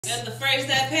And the phrase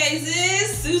that pays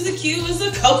is Susie-Q is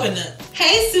a coconut.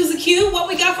 Hey Susie-Q, what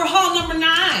we got for haul number 9?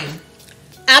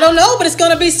 I don't know, but it's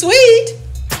gonna be sweet.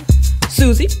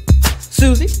 Susie,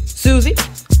 Susie, Susie,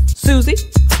 Susie,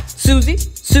 Susie,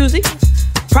 Susie.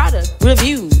 Product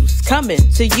reviews coming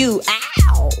to you.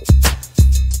 Ow!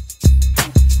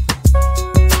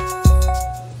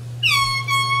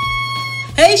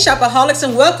 Hey shopaholics,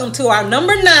 and welcome to our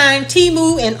number 9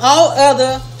 Temu and all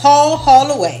other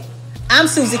haul away. I'm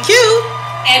Susie-Q.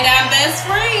 And I'm best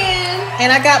friend.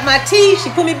 And I got my tea. She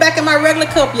put me back in my regular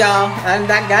cup, y'all. I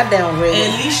got down ready.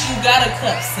 At least you got a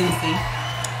cup, Susie.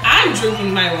 I'm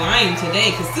drinking my wine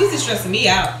today because Susie's stressing me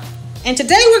out. And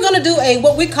today we're going to do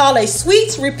what we call a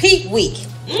sweets repeat week.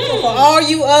 For all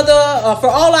you other, for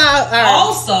all our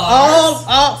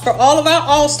all-stars. For all of our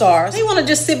all-stars. We want to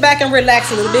just sit back and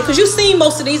relax a little bit because you've seen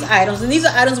most of these items. And these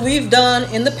are items we've done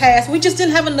in the past. We just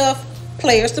didn't have enough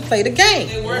players to play the game.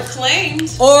 They weren't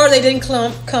claimed. Or they didn't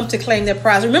come to claim their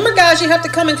prize. Remember, guys, you have to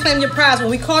come and claim your prize. When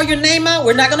we call your name out,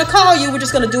 we're not going to call you. We're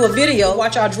just going to do a video.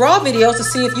 Watch our draw videos to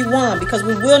see if you won because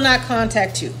we will not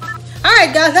contact you. All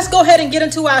right, guys, let's go ahead and get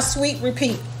into our sweet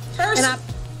repeat. First,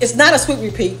 it's not a sweet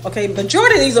repeat, okay?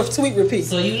 Majority of these are sweet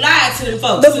repeats. So you lied to them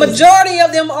folks. The majority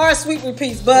of them are sweet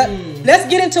repeats, but let's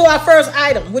get into our first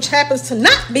item, which happens to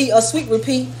not be a sweet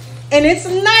repeat, and it's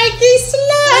Nike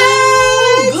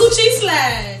slides. Gucci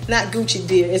slides. Not Gucci,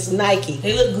 dear. It's Nike.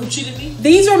 They look Gucci to me.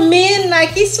 These are men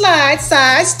Nike slides,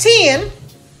 size 10.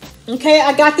 Okay,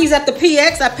 I got these at the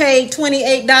PX. I paid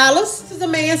 $28. This is a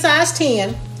man size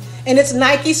 10, and it's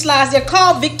Nike slides. They're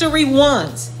called Victory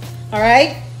Ones. All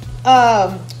right.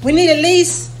 We need at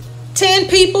least 10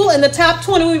 people, and the top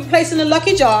 20 will be placed in the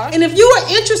lucky jar. And if you are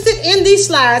interested in these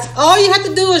slides, all you have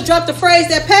to do is drop the phrase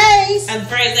that pays. And the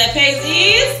phrase that pays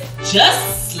is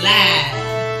just slide.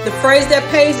 The phrase that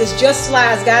pays is just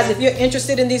slides, guys. If you're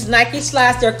interested in these Nike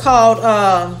slides, they're called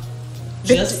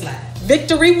just slide.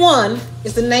 Victory One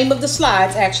is the name of the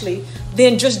slides, actually.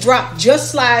 Then just drop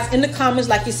just slides in the comments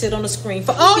like you said on the screen.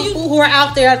 For all you who are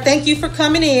out there, thank you for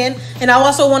coming in. And I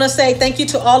also want to say thank you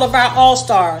to all of our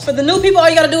all-stars. For the new people, all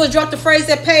you got to do is drop the phrase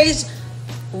that pays.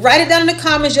 Write it down in the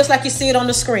comments just like you see it on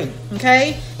the screen.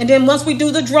 Okay? And then once we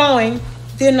do the drawing,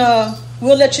 then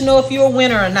we'll let you know if you're a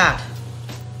winner or not.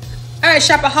 All right,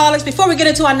 shopaholics, before we get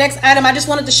into our next item, I just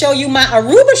wanted to show you my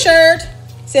Aruba shirt.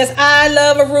 It says, I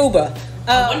love Aruba.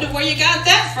 I wonder where you got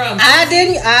that from. I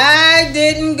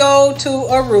didn't go to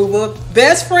Aruba.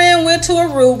 Best friend went to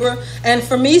Aruba, and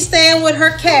for me staying with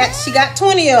her cats, she got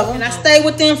 20 of them, and I stayed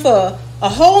with them for a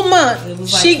whole month.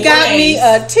 Like she got me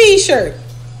a t-shirt.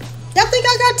 Y'all think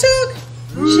I got took?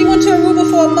 She went to Aruba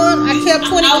for a month. I kept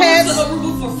 20 cats. I went to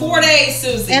Aruba for 4 days,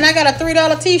 Susie. And I got a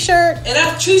 $3 t-shirt. And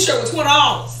that t-shirt was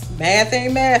 $20. Math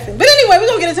ain't mathing. But anyway, we're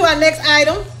going to get into our next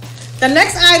item. The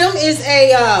next item is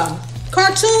a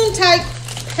cartoon type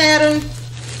pattern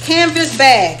canvas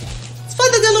bag. It's for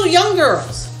the little young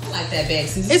girls. I like that bag,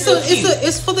 Susie.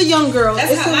 It's for the young girls.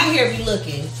 That's how my hair be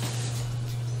looking.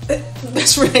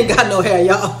 Best friend ain't got no hair,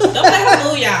 y'all. Don't let her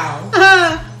fool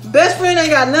y'all. Best friend ain't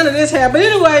got none of this hair. But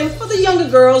anyway, for the younger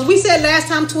girls, we said last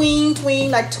time tween,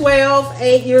 like 12,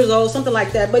 8 years old, something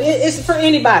like that. But it's for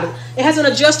anybody. It has an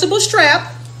adjustable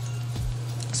strap.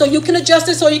 So you can adjust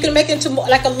it so you can make it into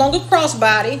like a longer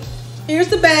crossbody. Here's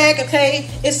the bag, okay?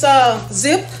 It's a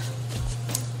zip.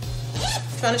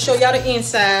 Trying to show y'all the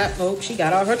inside. Oh, she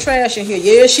got all her trash in here.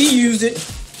 Yeah, she used it.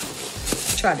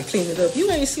 Tried to clean it up. You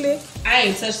ain't slick. I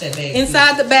ain't touched that bag.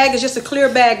 Inside the bag is just a clear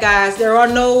bag, guys. There are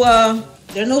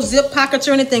no zip pockets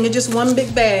or anything. It's just one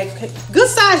big bag. Okay. Good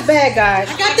size bag, guys.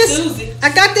 I got this. Susie.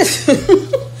 I got this.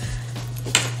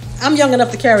 I'm young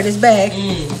enough to carry this bag.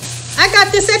 I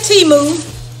got this at Temu,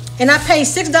 and I paid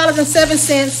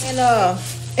 $6.07. And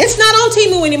it's not on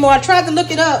Temu anymore. I tried to look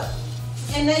it up,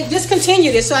 and they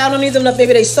discontinued it, so I don't need them enough.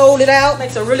 Maybe they sold it out.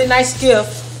 Makes a really nice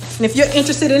gift. And if you're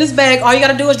interested in this bag, all you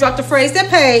got to do is drop the phrase that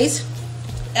pays.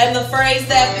 And the phrase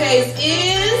that pays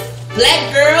is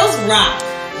Black Girls Rock.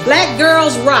 Black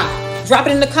Girls Rock. Drop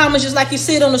it in the comments just like you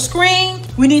see it on the screen.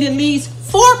 We need at least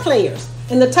 4 players,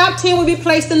 and the top 10 will be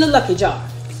placed in the lucky jar.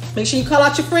 Make sure you call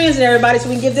out your friends and everybody so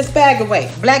we can give this bag away.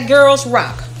 Black Girls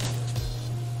Rock.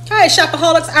 All right,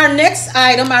 shopaholics, our next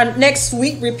item, our next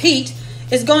sweet repeat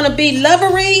is going to be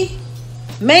Lovery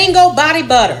Mango Body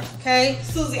Butter, okay?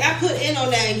 Susie, I put in on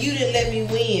that and you didn't let me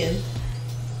win.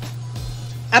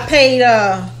 I paid,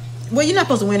 well, you're not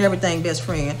supposed to win everything, best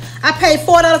friend. I paid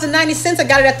 $4.90. I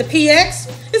got it at the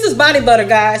PX. This is body butter,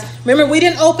 guys. Remember, we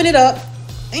didn't open it up.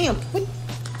 Damn, put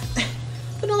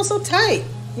it on so tight.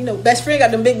 You know, best friend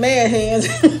got them big man hands.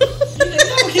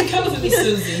 Keep coming for me,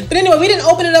 Susie. But anyway, we didn't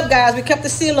open it up, guys. We kept the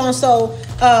seal on. So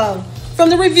From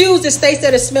the reviews, it states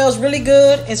that it smells really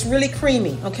good. It's really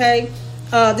creamy, okay?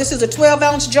 This is a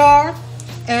 12-ounce jar,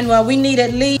 and we need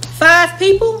at least 5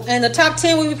 people, and the top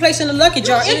 10 will be placed in the lucky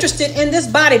jar. Interested in this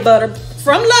body butter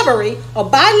from Lovery or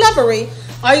by Lovery,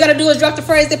 all you gotta do is drop the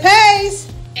phrase that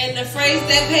pays. And the phrase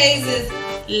that pays is,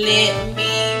 let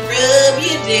me rub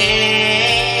you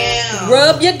down.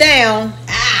 Rub you down.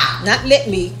 Ow. Not let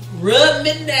me. Rub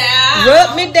me down.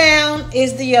 Rub me down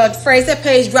is the phrase that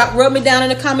pays. Drop rub me down in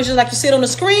the comments just like you see it on the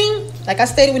screen. Like I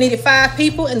stated, we needed 5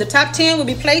 people, and the top 10 will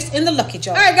be placed in the lucky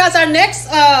jar. All right, guys, our next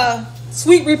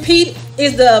sweet repeat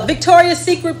is the Victoria's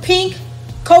Secret Pink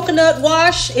Coconut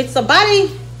Wash. It's a body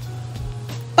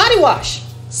wash.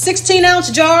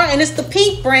 16-ounce jar, and it's the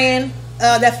pink brand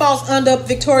that falls under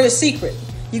Victoria's Secret.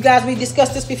 You guys, we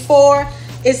discussed this before.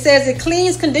 It says it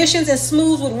cleans, conditions, and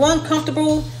smooths with one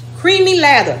comfortable, creamy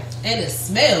lather. And it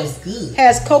smells good.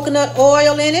 Has coconut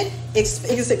oil in it. It's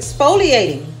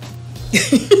exfoliating.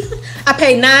 I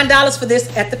paid $9 for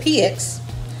this at the PX.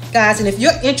 Guys, and if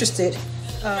you're interested... the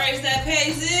phrase that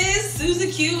pays is,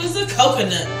 Susie-Q is a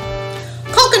coconut.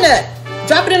 Coconut!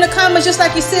 Drop it in the comments just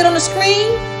like you see it on the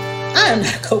screen. I am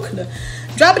not a coconut.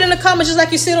 Drop it in the comments just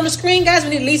like you see it on the screen, guys.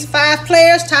 We need at least 5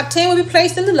 players. Top 10 will be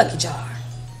placed in the lucky jar.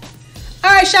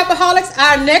 All right, shopaholics.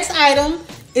 Our next item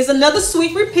is another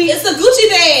sweet repeat. It's a Gucci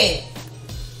bag.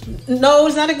 No,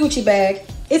 it's not a Gucci bag.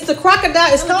 It's the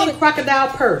crocodile. It's called a crocodile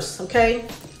purse, okay?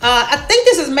 I think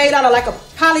this is made out of like a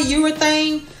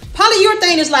polyurethane.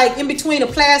 Polyurethane is like in between a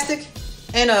plastic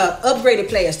and a upgraded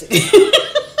plastic.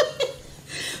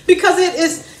 Because it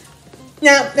is...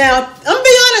 Now, I'm gonna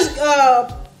be honest,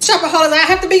 shopaholics, I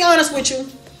have to be honest with you.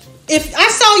 If I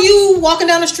saw you walking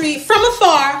down the street from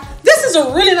afar, this is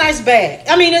a really nice bag.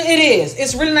 I mean, it is.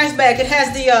 It's a really nice bag. It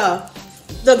has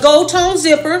the gold tone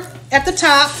zipper at the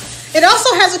top. It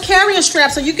also has a carrying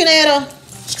strap, so you can add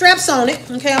straps on it.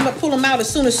 Okay, I'm gonna pull them out as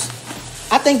soon as...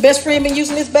 I think best friend been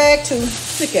using this bag too.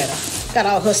 Look at her. Got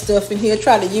all her stuff in here.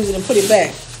 Tried to use it and put it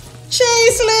back. She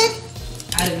ain't slick.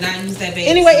 I did not use that bag.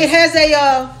 Anyway, it has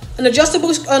an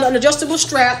adjustable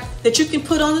strap that you can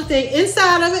put on the thing.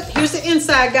 Inside of it, here's the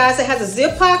inside, guys. It has a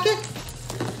zip pocket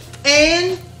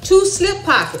and 2 slip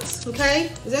pockets.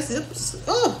 Okay, is that zip?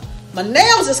 Oh, my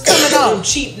nails is coming off.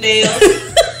 Cheap nails.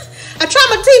 I tried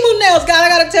my Temu nails, guys. I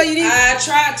gotta tell you these.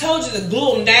 I told you to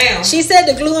glue them down. She said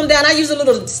to glue them down. I use a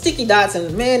little sticky dots,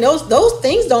 and man, those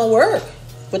things don't work.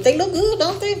 But they look good,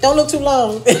 don't they? Don't look too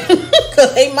long,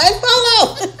 because they might fall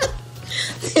out.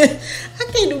 I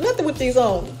can't do nothing with these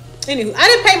on. Anywho, I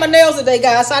didn't paint my nails today,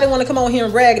 guys, so I didn't want to come on here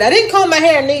and brag. I didn't comb my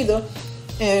hair neither,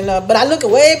 and but I look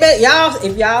way better. Y'all,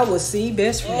 if y'all would see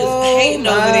best friend, hating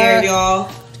over there,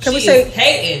 y'all. Can we say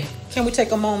hating? Can we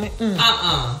take a moment?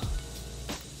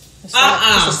 It's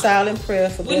a silent prayer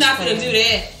for we're not gonna do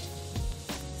that,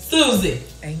 Susie.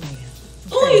 Amen.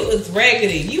 Oh, you was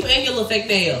raggedy. You and your little fake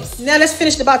nails. Now let's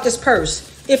finish about this purse.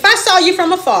 If I saw you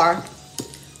from afar,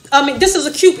 I mean, this is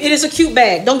a cute. It is a cute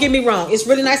bag. Don't get me wrong. It's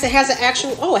really nice. It has an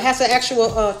actual. Oh, it has an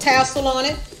actual tassel on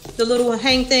it. The little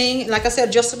hang thing. Like I said,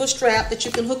 adjustable strap that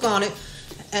you can hook on it,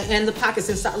 and the pockets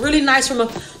inside. Really nice from a.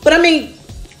 But I mean,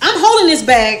 I'm holding this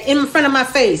bag in front of my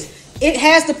face. It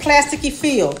has the plasticky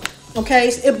feel.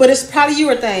 Okay, but it's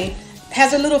polyurethane.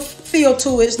 Has a little feel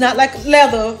to it. It's not like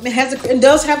leather. It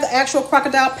does have the actual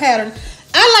crocodile pattern.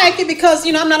 I like it because,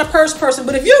 you know, I'm not a purse person.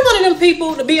 But if you're one of them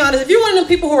people, to be honest, if you're one of them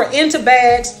people who are into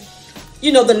bags,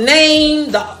 you know, the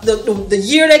name, the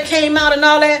year that came out and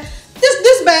all that,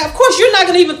 this bag, of course, you're not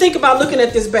going to even think about looking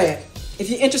at this bag. If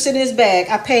you're interested in this bag,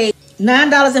 I paid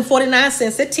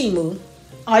 $9.49 at Temu.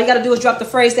 All you got to do is drop the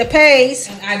phrase that pays.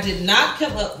 And I did not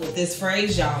come up with this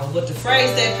phrase, y'all. But the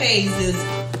phrase that pays is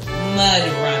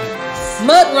mud runners.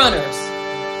 Mud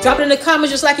runners. Drop it in the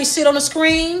comments just like you see it on the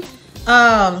screen.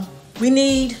 We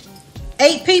need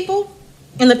 8 people.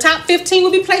 And the top 15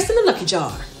 will be placed in the lucky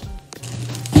jar.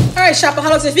 All right,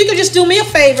 shopaholics, if you could just do me a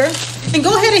favor and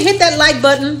go ahead and hit that like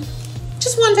button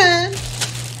just one time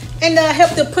and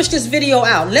help to push this video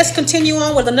out. Let's continue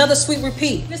on with another sweet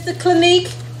repeat. Mr. Clinique,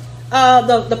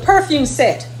 the perfume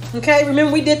set. Okay,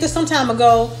 remember we did this some time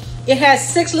ago. It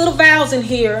has 6 little vials in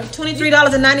here.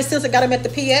 $23.90. I got them at the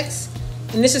PX.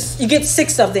 And this is, you get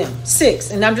 6 of them. 6.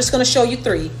 And I'm just going to show you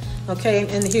 3. Okay,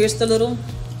 and here's the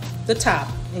top.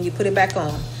 And you put it back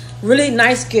on. Really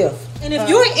nice gift. And if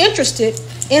you're interested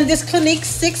in this Clinique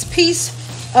 6-piece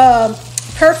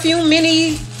perfume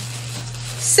mini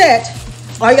set,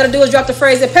 all you got to do is drop the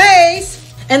phrase that pays.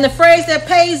 And the phrase that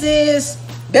pays is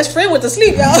best friend with the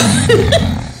sleep, y'all.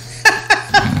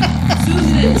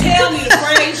 Susie didn't tell me the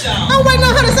phrase, y'all. I'm waiting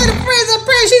on her to say the phrase that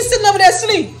pays. She's sitting over there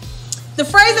asleep. The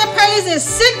phrase that pays is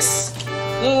 6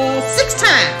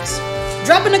 times.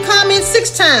 Drop in the comments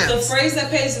 6 times. The phrase that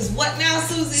pays is what now,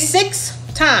 Susie? 6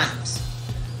 times.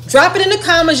 Drop it in the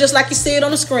comments just like you see it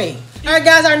on the screen. All right,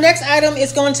 guys, our next item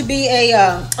is going to be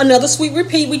another sweet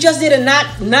repeat. We just did it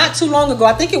not too long ago.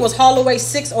 I think it was Holloway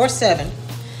 6 or 7.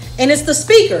 And it's the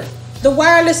speaker, the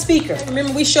wireless speaker.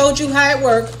 Remember, we showed you how it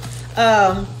worked.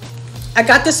 I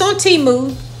got this on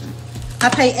Temu. I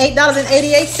paid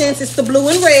 $8.88. It's the blue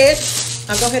and red.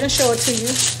 I'll go ahead and show it to you.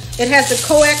 It has the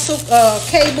coaxial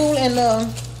cable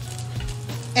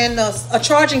and a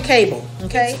charging cable.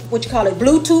 Okay, what you call it?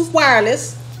 Bluetooth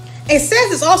wireless. It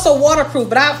says it's also waterproof,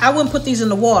 but I wouldn't put these in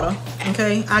the water.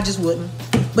 Okay, I just wouldn't.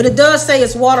 But it does say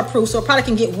it's waterproof, so it probably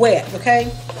can get wet. Okay,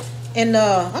 and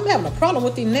I'm having a problem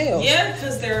with these nails. Yeah,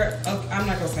 because they're. Okay, I'm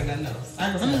not gonna say nothing else.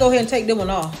 I'm gonna go ahead and take this one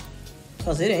off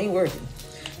because it ain't working.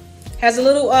 Has a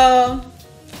little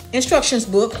instructions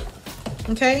book.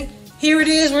 Okay, here it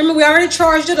is. Remember, we already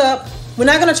charged it up. We're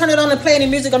not gonna turn it on and play any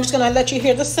music. I'm just gonna let you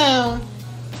hear the sound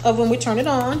of when we turn it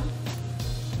on.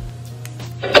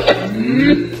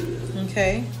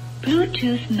 Okay.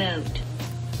 Bluetooth mode.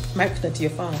 Might put that to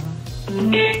your phone, huh?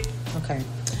 Okay.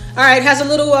 All right, has a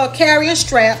little carrying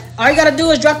strap. All you gotta do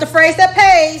is drop the phrase that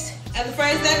pays. And the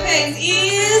phrase that pays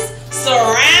is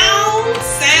surround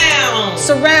sound.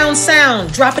 Surround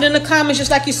sound. Drop it in the comments just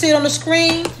like you see it on the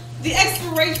screen. The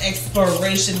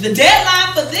expiration. The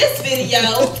deadline for this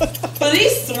video, for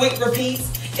these sweet repeats,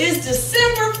 is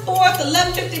December 4th,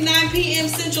 11:59 p.m.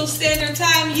 Central Standard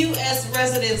Time, U.S.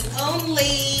 residents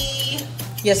only.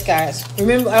 Yes, guys.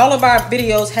 Remember, all of our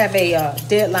videos have a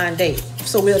deadline date,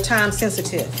 so we're time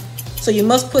sensitive. So you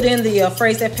must put in the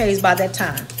phrase that pays by that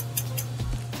time.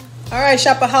 All right,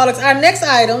 shopaholics. Our next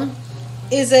item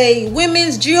is a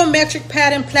women's geometric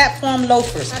pattern platform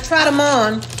loafers. I tried them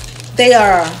on. They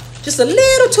are just a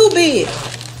little too big.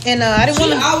 And I didn't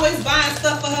want to. She always buying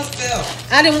stuff for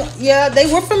herself. I didn't. Yeah, they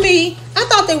were for me. I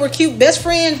thought they were cute. Best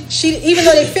friend. Even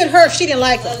though they fit her, she didn't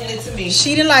like them. Ugly to me.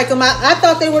 She didn't like them. I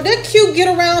thought they're cute. Get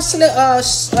around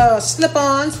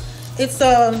slip-ons. It's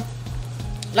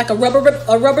like a rubber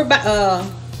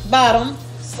bottom.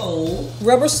 Sole.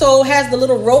 Rubber sole, has the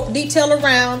little rope detail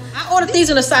around. I ordered these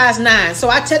in a size 9, so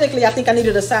I think I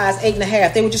needed a size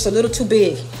 8.5. They were just a little too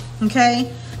big.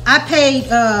 Okay. I paid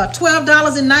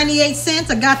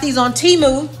 $12.98. I got these on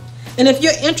Temu. And if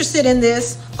you're interested in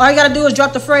this, all you gotta do is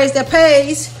drop the phrase that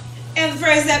pays. And the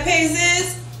phrase that pays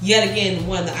is, yet again,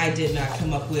 one that I did not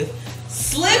come up with.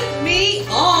 Slip me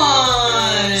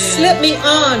on. Slip me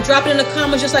on. Drop it in the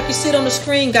comments just like you see it on the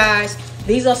screen, guys.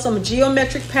 These are some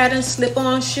geometric pattern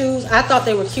slip-on shoes. I thought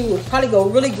they were cute. Would probably go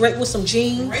really great with some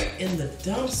jeans. Right in the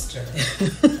dumpster.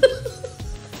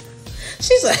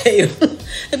 She's like, hey,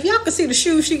 if y'all can see the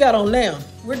shoes she got on now.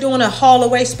 We're doing a haul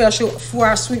away special for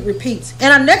our sweet repeats.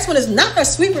 And our next one is not a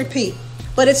sweet repeat,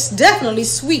 but it's definitely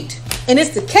sweet. And it's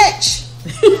the Catch.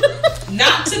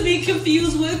 Not to be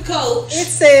confused with Coach. It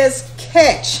says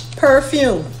Catch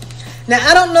Perfume. Now,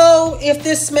 I don't know if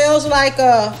this smells like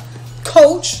a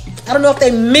Coach. I don't know if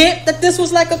they meant that this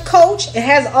was like a Coach. It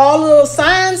has all the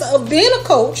signs of being a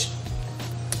Coach.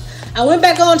 I went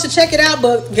back on to check it out,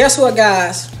 but guess what,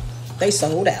 guys? They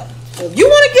sold out. So if you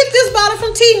want to get this bottle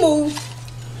from Temu,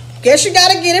 guess you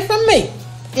got to get it from me.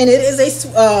 And it is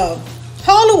a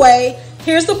haul away.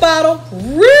 Here's the bottle.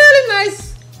 Really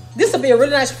nice. This will be a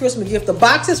really nice Christmas gift. The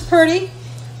box is pretty.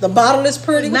 The bottle is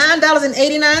pretty.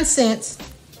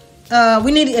 $9.89.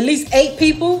 We need at least 8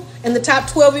 people. And the top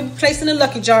 12 will be placed in the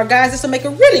lucky jar. Guys, this will make a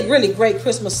really, really great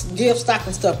Christmas gift,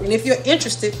 stocking stuffer. And if you're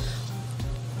interested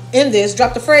in this,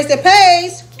 drop the phrase that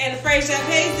pays. And the phrase that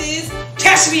pays is,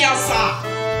 catch me outside.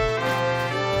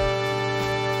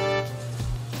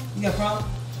 You got a problem?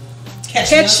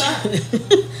 Catch me outside.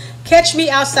 Catch me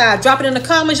outside. Drop it in the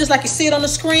comments just like you see it on the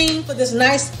screen for this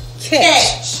nice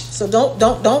catch. So don't.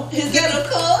 Is that a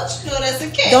Coach? No, that's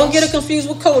a catch. Don't get it confused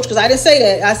with Coach because I didn't say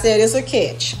that. I said it's a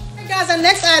catch. All right, guys, our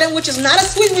next item, which is not a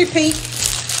sweet repeat,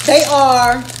 they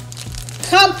are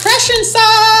compression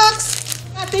socks.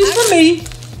 Got these for me.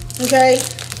 Okay.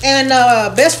 And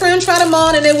best friend tried them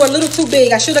on and they were a little too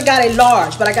big. I should have got a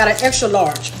large, but I got an extra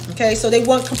large. Okay, so they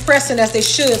weren't compressing as they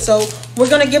should. So we're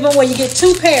gonna give them away. You get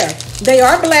 2 pair. They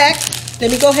are black.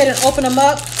 Let me go ahead and open them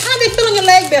up. How they feel in your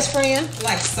leg, best friend?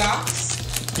 Like socks.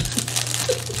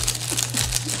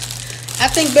 I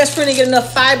think best friend didn't get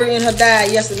enough fiber in her diet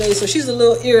yesterday, so she's a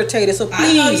little irritated. So please,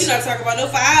 I know you're not talking about no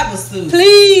fiber, Sue.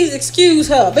 Please excuse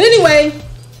her. But anyway,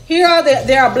 here are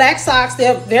they are black socks.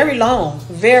 They're very long,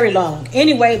 very long.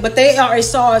 Anyway, but they are a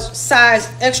size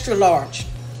extra large.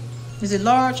 Is it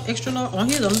large, extra large? Oh,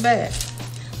 here's on the back.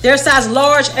 They're size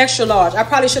large, extra large. I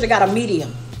probably should have got a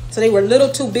medium. So they were a little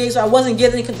too big, so I wasn't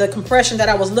getting the compression that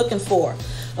I was looking for.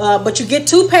 But you get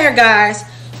 2 pair, guys.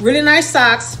 Really nice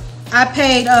socks. I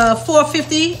paid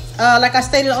 $4.50, like I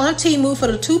stated, on Temu for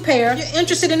the 2 pair. If you're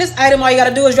interested in this item, all you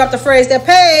gotta do is drop the phrase that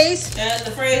pays. And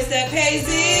the phrase that pays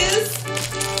is,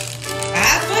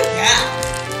 I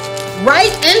forgot.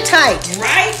 Right and tight.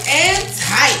 Right and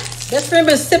tight. Best friend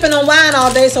been sipping on wine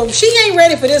all day, so she ain't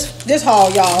ready for this haul,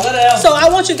 y'all. What else? So I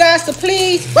want you guys to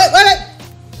please wait.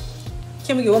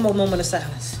 Can we get one more moment of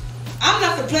silence? I'm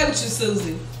not gonna play with you,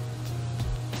 Susie.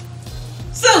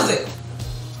 Susie.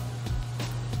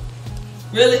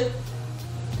 Really?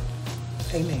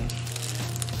 Amen.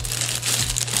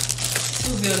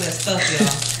 Susie on that stuff, y'all.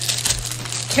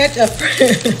 Catch a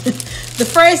the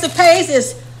phrase that pays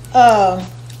is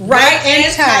right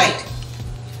and tight.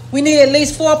 We need at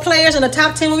least 4 players, and the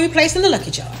top 10 will be placed in the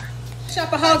lucky jar.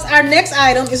 Shopaholics, our next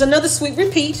item is another sweet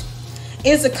repeat.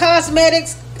 It's the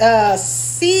cosmetics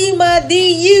Sema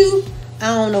DU. I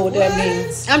don't know what that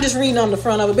means. I'm just reading on the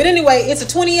front of it. But anyway, it's a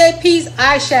 28-piece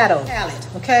eyeshadow palette,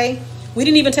 okay? We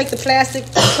didn't even take the plastic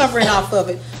covering off of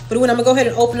it. But when I'm going to go ahead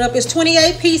and open it up, it's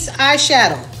 28-piece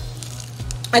eyeshadow.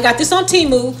 I got this on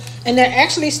Temu, and they're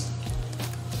actually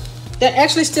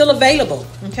still available,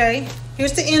 okay?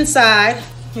 Here's the inside.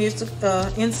 Here's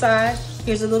the inside.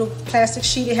 Here's a little plastic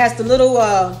sheet. It has the little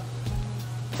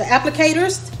the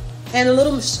applicators and a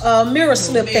little mirror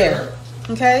slip there.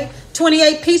 Okay,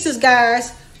 28 pieces,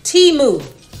 guys. Temu,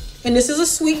 and this is a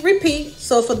sweet repeat.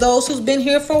 So for those who's been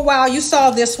here for a while, you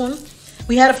saw this one.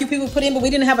 We had a few people put in, but we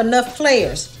didn't have enough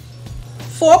players.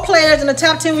 4 players in the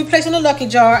top 10 we placed in the lucky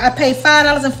jar. I paid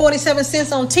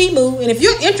 $5.47 on Temu, and if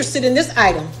you're interested in this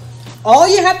item, all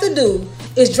you have to do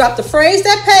is drop the phrase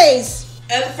that pays.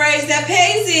 And the phrase that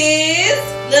pays is,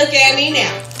 look at me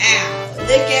now. Ow.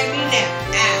 Look at me now.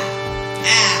 Ow.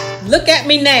 Ow. Look at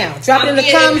me now. Drop it in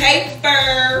the comments.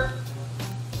 Paper.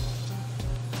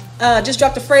 Just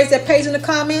drop the phrase that pays in the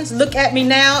comments. Look at me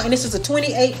now. And this is a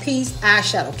 28-piece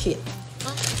eyeshadow kit.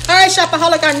 All right,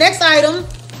 Shopaholic. Our next item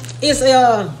is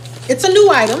it's a new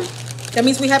item. That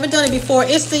means we haven't done it before.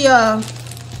 It's the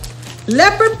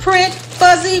leopard print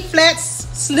fuzzy flat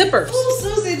slippers. Ooh,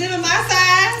 Susie, them in my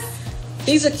size.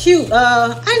 These are cute.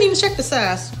 I didn't even check the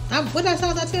size. What size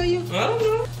I tell you? I don't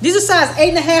know. These are size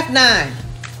 8.5, 9.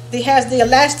 It has the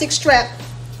elastic strap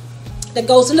that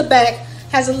goes in the back.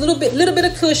 Has a little bit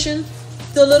of cushion.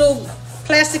 The little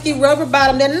plasticky rubber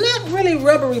bottom. They're not really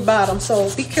rubbery bottom, so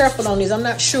be careful on these. I'm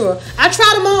not sure. I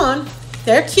tried them on.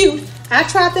 They're cute. I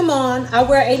tried them on. I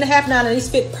wear 8.5, 9, and these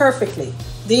fit perfectly.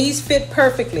 These fit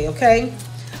perfectly. Okay. You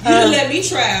can let me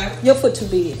try. Your foot too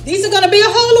big. These are gonna be a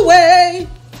haul away.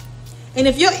 And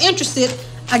if you're interested,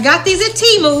 I got these at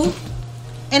Temu,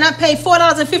 and I paid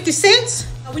 $4.50.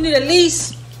 We need at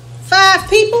least 5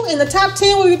 people in the top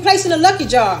 10. We'll be placing a lucky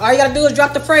jar. All you gotta do is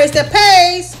drop the phrase that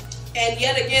pays. And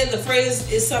yet again, the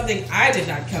phrase is something I did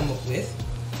not come up with.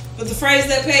 But the phrase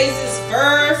that pays is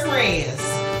fur friends.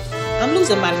 I'm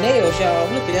losing my nails, y'all.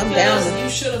 Look at it. I'm down. You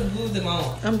should have glued them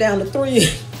on. I'm down to 3.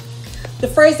 The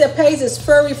phrase that pays is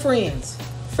furry friends.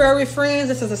 Furry friends.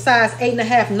 This is a size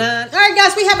 8.5, 9. All right,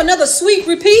 guys, we have another sweet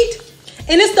repeat,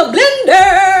 and it's the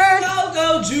blender.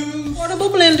 Go juice. Portable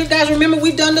blender, guys. Remember,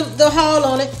 we've done the haul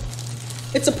on it.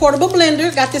 It's a portable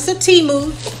blender. Got this at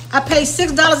Temu. I paid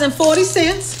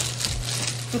 $6.40.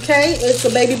 Okay, it's a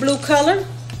baby blue color.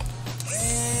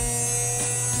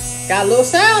 Got a little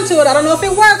sound to it. I don't know if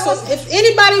it works. So if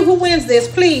anybody who wins this,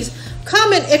 please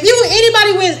comment. If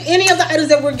anybody wins any of the items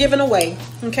that we're giving away,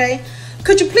 okay,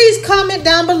 could you please comment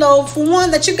down below, for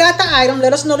one, that you got the item,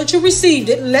 let us know that you received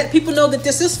it, and let people know that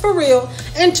this is for real,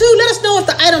 and 2, let us know if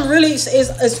the item really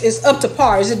is up to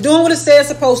par. Is it doing what it says it's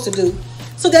supposed to do?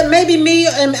 So that maybe me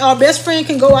and our best friend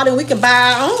can go out and we can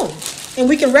buy our own, and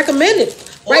we can recommend it.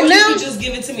 Right now, you can just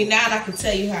give it to me now, and I can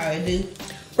tell you how it do.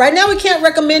 Right now, we can't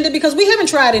recommend it because we haven't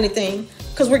tried anything,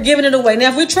 because we're giving it away. Now,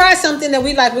 if we try something that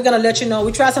we like, we're gonna let you know.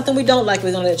 We try something we don't like,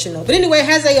 we're gonna let you know. But anyway, it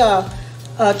has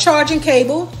a charging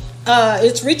cable.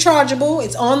 It's rechargeable.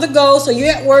 It's on the go, so you're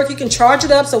at work, you can charge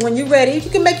it up. So when you're ready, you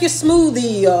can make your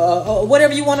smoothie or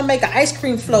whatever you want to make, an ice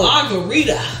cream float.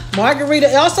 Margarita.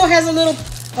 It also has a little.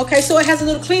 Okay, so it has a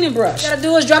little cleaning brush. What you gotta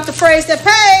do is drop the phrase that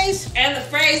pays. And the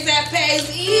phrase that pays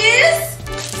is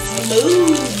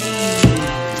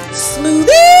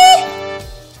smoothie.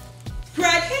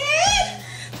 Crackhead.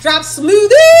 Drop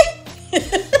smoothie.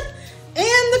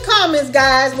 In the comments,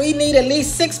 guys, we need at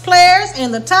least 6 players,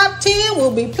 and the top 10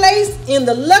 will be placed in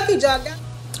the lucky jar.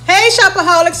 Hey,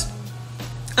 Shopaholics,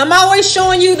 I'm always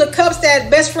showing you the cups that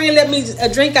best friend let me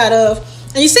drink out of,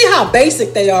 and you see how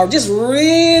basic they are, just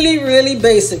really, really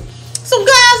basic. So,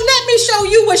 guys, let me show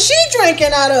you what she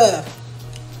drinking out of,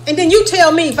 and then you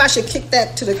tell me if I should kick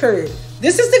that to the curb.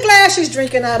 This is the glass she's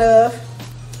drinking out of.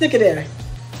 Look at there.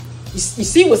 You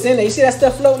see what's in there? You see that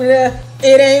stuff floating in there?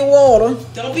 It ain't water.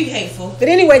 Don't be hateful. But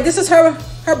anyway, this is her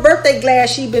birthday glass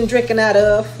she's been drinking out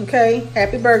of. Okay,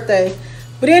 happy birthday.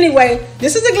 But anyway,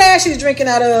 this is the glass she's drinking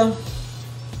out of.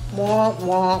 Womp,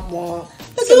 womp, womp.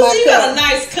 Look Susie, at my you cup. got a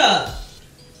nice cup.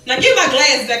 Now give my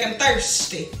glass back. I'm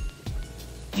thirsty.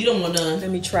 You don't want none. Let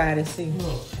me try it and see.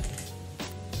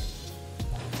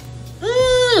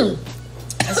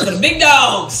 That's for the big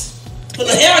dogs. Put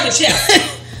the hair on the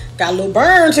chest. Got a little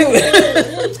burn to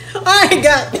it. I ain't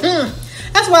got.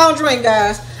 That's why I don't drink,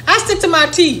 guys. I stick to my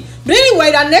tea. But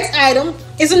anyway, our next item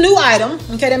is a new item.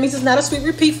 Okay, that means it's not a sweet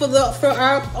repeat for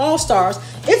our All Stars.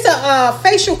 It's a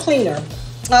facial cleaner.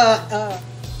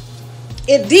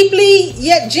 It deeply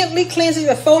yet gently cleanses,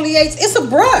 exfoliates. It's a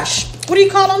brush. What do you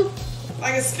call them?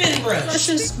 Like a spin brush.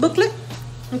 Brushes booklet.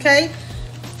 Okay.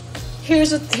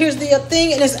 Here's the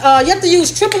thing, and it's you have to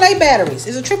use AAA batteries.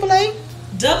 Is it AAA?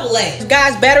 AA.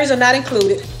 Guys, batteries are not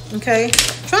included. Okay.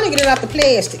 Trying to get it out the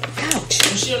plastic. Ouch.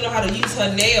 Well, she don't know how to use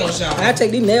her nails, y'all. I take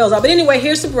these nails out. But anyway,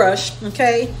 here's the brush.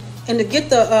 Okay. And to get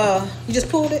the you just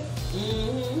pulled it.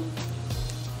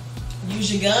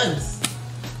 Use your guns.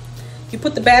 You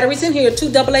put the batteries in here, 2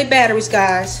 AA batteries,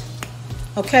 guys.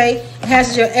 Okay, it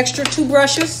has your extra 2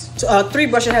 brushes, 3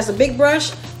 brushes. It has a big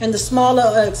brush and the smaller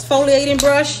exfoliating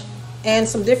brush and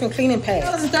some different cleaning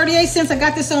pads. $0.38. I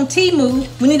got this on Temu.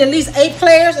 We need at least 8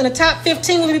 players, and the top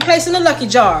 15 will be placed in the lucky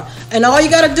jar. And all you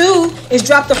gotta do is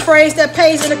drop the phrase that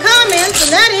pays in the comments,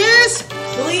 and that is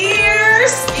clear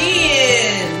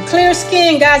skin. Clear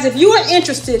skin, guys. If you are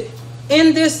interested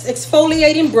in this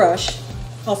exfoliating brush,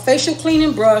 or facial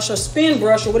cleaning brush, or spin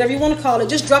brush, or whatever you want to call it,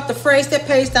 just drop the phrase that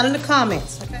pays down in the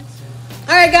comments. Okay.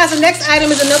 All right, guys. The next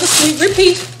item is another sweet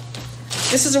repeat.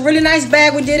 This is a really nice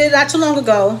bag. We did it not too long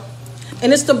ago,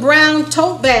 and it's the brown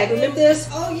tote bag. Remember this?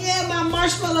 Oh yeah, my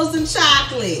marshmallows and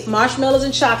chocolate. Marshmallows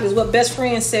and chocolate is what best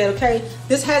friend said. Okay.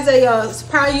 This has a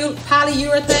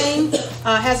polyurethane.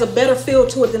 Has a better feel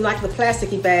to it than like the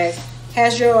plasticky bags.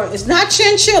 Has your, it's not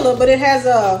chinchilla, but it has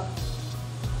a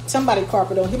somebody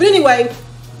carpet on here. But anyway.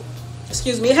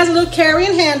 Excuse me, it has a little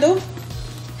carrying handle,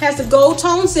 has the gold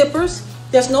tone zippers.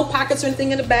 There's no pockets or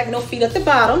anything in the back, no feet at the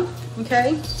bottom.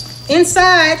 Okay.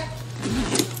 Inside,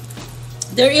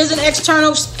 there is an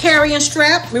external carrying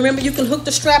strap. Remember, you can hook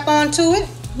the strap onto it.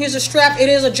 Here's a strap, it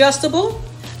is adjustable.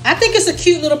 I think it's a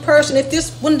cute little purse, and if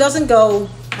this one doesn't go,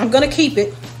 I'm gonna keep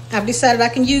it. I've decided I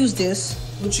can use this.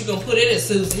 What you gonna put in it,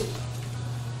 Susie?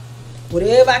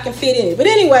 Whatever I can fit in it. But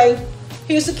anyway,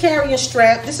 here's the carrying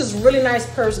strap. This is a really nice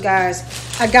purse, guys.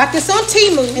 I got this on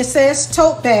Temu. It says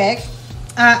tote bag.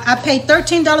 I paid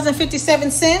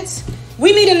 $13.57.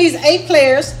 We need at least 8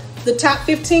 players. The top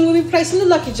 15 will be placed in the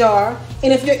lucky jar.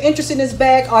 And if you're interested in this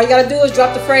bag, all you gotta do is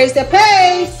drop the phrase that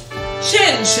pays.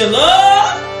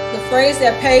 Chinchilla. The phrase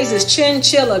that pays is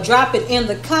chinchilla. Drop it in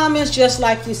the comments just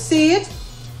like you see it.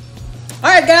 All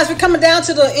right, guys, we're coming down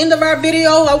to the end of our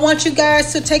video. I want you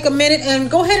guys to take a minute and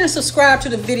go ahead and subscribe to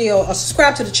the video, or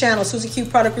subscribe to the channel, Susie-Q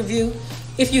Product Review.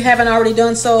 If you haven't already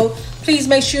done so, please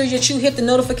make sure that you hit the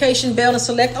notification bell and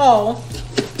select all.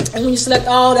 And when you select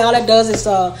all that does is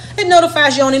it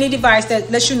notifies you on any device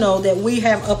that lets you know that we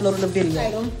have uploaded a video.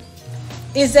 Item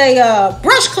is a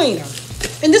brush cleaner,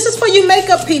 and this is for you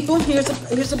makeup people. Here's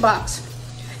the box.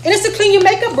 And it's to clean your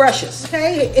makeup brushes,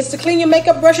 okay? It's to clean your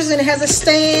makeup brushes, and it has a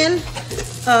stand.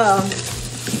 Let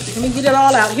me get it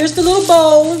all out. Here's the little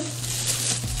bowl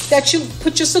that you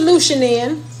put your solution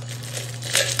in,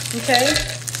 okay?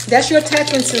 That's your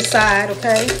attachments inside,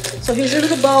 okay? So here's your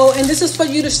little bowl, and this is for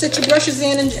you to sit your brushes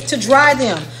in and to dry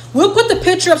them. We'll put the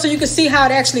picture up so you can see how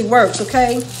it actually works,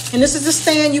 okay? And this is the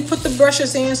stand you put the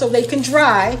brushes in so they can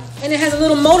dry. And it has a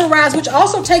little motorized, which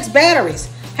also takes batteries.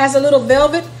 Has a little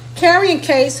velvet carrying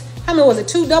case. How many was it?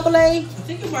 2 AA? I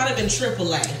think it might have been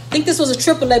AAA. I think this was a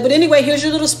AAA. But anyway, here's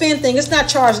your little spin thing. It's not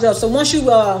charged up. So once you,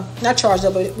 not charged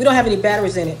up, but we don't have any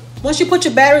batteries in it. Once you put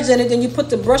your batteries in it, then you put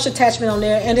the brush attachment on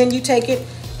there, and then you take it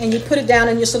and you put it down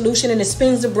in your solution, and it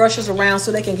spins the brushes around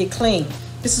so they can get clean.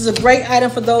 This is a great item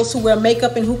for those who wear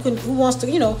makeup and who wants to,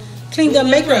 you know, clean their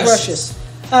makeup brushes.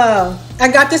 I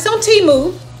got this on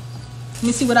Temu. Let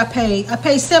me see what I paid. I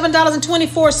paid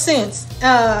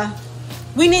 $7.24.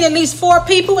 We need at least 4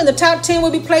 people, and the top 10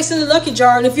 will be placed in the lucky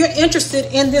jar. And if you're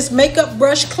interested in this makeup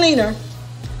brush cleaner,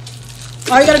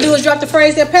 all you gotta do is drop the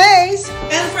phrase that pays. And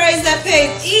the phrase that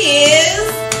pays is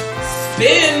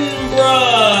spin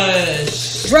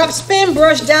brush. Drop spin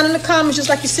brush down in the comments just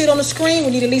like you see it on the screen.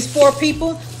 We need at least 4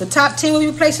 people. The top 10 will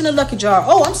be placed in the lucky jar.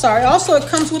 Oh, I'm sorry. Also, it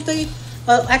comes with the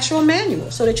actual manual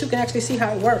so that you can actually see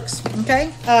how it works.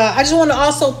 Okay. I just want to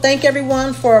also thank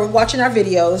everyone for watching our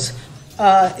videos.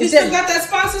 You still got that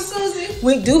sponsor, Susie?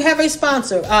 We do have a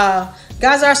sponsor.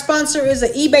 Guys, our sponsor is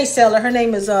an eBay seller. Her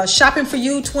name is Shopping For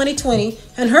You 2020.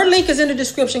 And her link is in the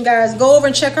description, guys. Go over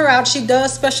and check her out. She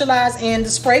does specialize in the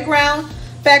spray ground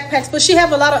backpacks, but she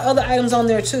have a lot of other items on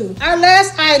there too. Our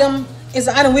last item is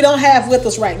an item we don't have with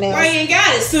us right now. Why you ain't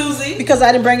got it, Susie? Because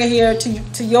I didn't bring it here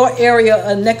to your area,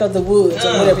 a neck of the woods,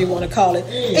 or whatever you want to call it.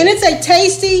 And it's a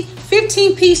tasty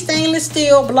 15-piece stainless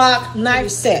steel block knife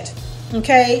set.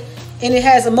 Okay? And it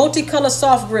has a multicolor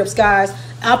soft grips, guys.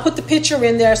 I'll put the picture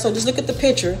in there, so just look at the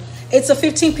picture. It's a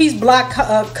 15-piece block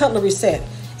cutlery set.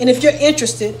 And if you're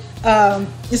interested,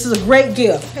 this is a great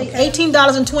gift.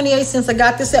 $18.28. I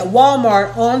got this at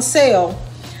Walmart on sale.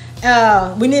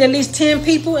 We need at least 10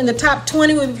 people, and the top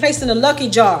 20 will be placed in a lucky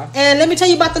jar. And let me tell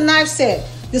you about the knife set.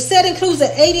 The set includes an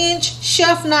 8-inch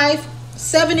chef knife,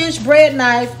 7-inch bread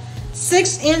knife,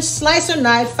 6-inch slicer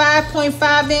knife,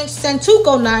 5.5-inch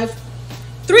Santoku knife,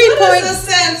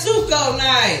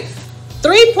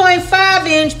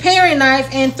 3.5-inch paring knife,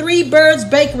 and 3 Birds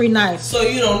bakery knife. So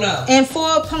you don't know. And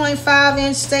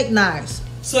 4.5-inch steak knives.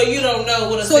 So you don't know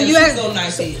what a Santoku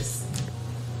knife is.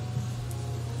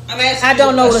 I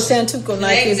don't know what a Santoku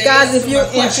knife is. Guys, if you're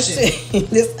interested in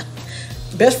this,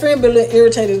 best friend been a little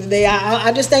irritated today.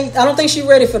 I don't think she's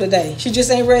ready for today. She just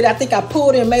ain't ready. I think I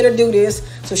pulled her and made her do this.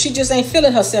 So she just ain't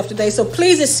feeling herself today. So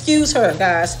please excuse her,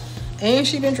 guys. And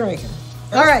she been drinking.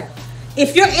 All right.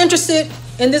 If you're interested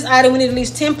in this item, we need at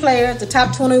least 10 players. The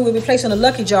top 20 will be placed in a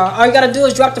lucky jar. All you got to do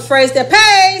is drop the phrase that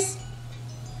pays.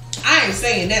 I ain't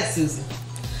saying that, Susie.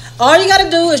 All you got to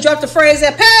do is drop the phrase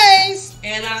that pays.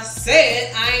 And I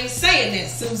said I ain't saying that,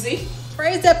 Susie.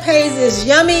 Phrase that pays is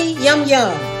yummy, yum,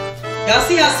 yum. Y'all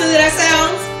see how silly that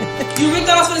sounds? You really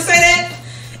thought I was going to say that?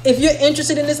 If you're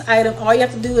interested in this item, all you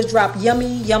have to do is drop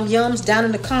yummy, yum, yums down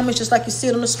in the comments, just like you see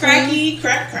it on the screen. Cracky,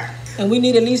 crack, crack. And we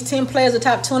need at least 10 players. The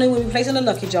top 20 will be placed in a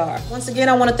lucky jar. Once again,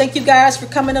 I want to thank you guys for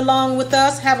coming along with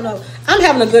us. I'm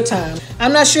having a good time.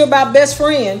 I'm not sure about best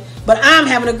friend, but I'm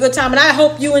having a good time. And I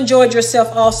hope you enjoyed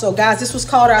yourself also. Guys, this was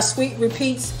called our Sweet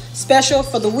Repeats special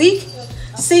for the week.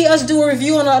 See us do a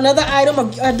review on another item or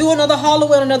do another haul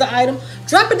away on another item.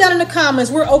 Drop it down in the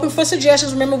comments. We're open for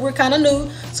suggestions. Remember, we're kind of new,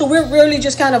 so we're really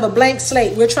just kind of a blank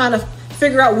slate. We're trying to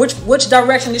figure out which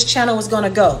direction this channel is going to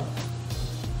go.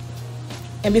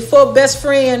 And before best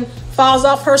friend falls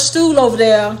off her stool over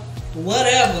there,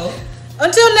 whatever.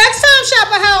 Until next time,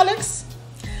 shopaholics,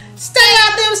 stay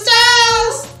out them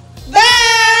stores.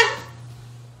 Bye.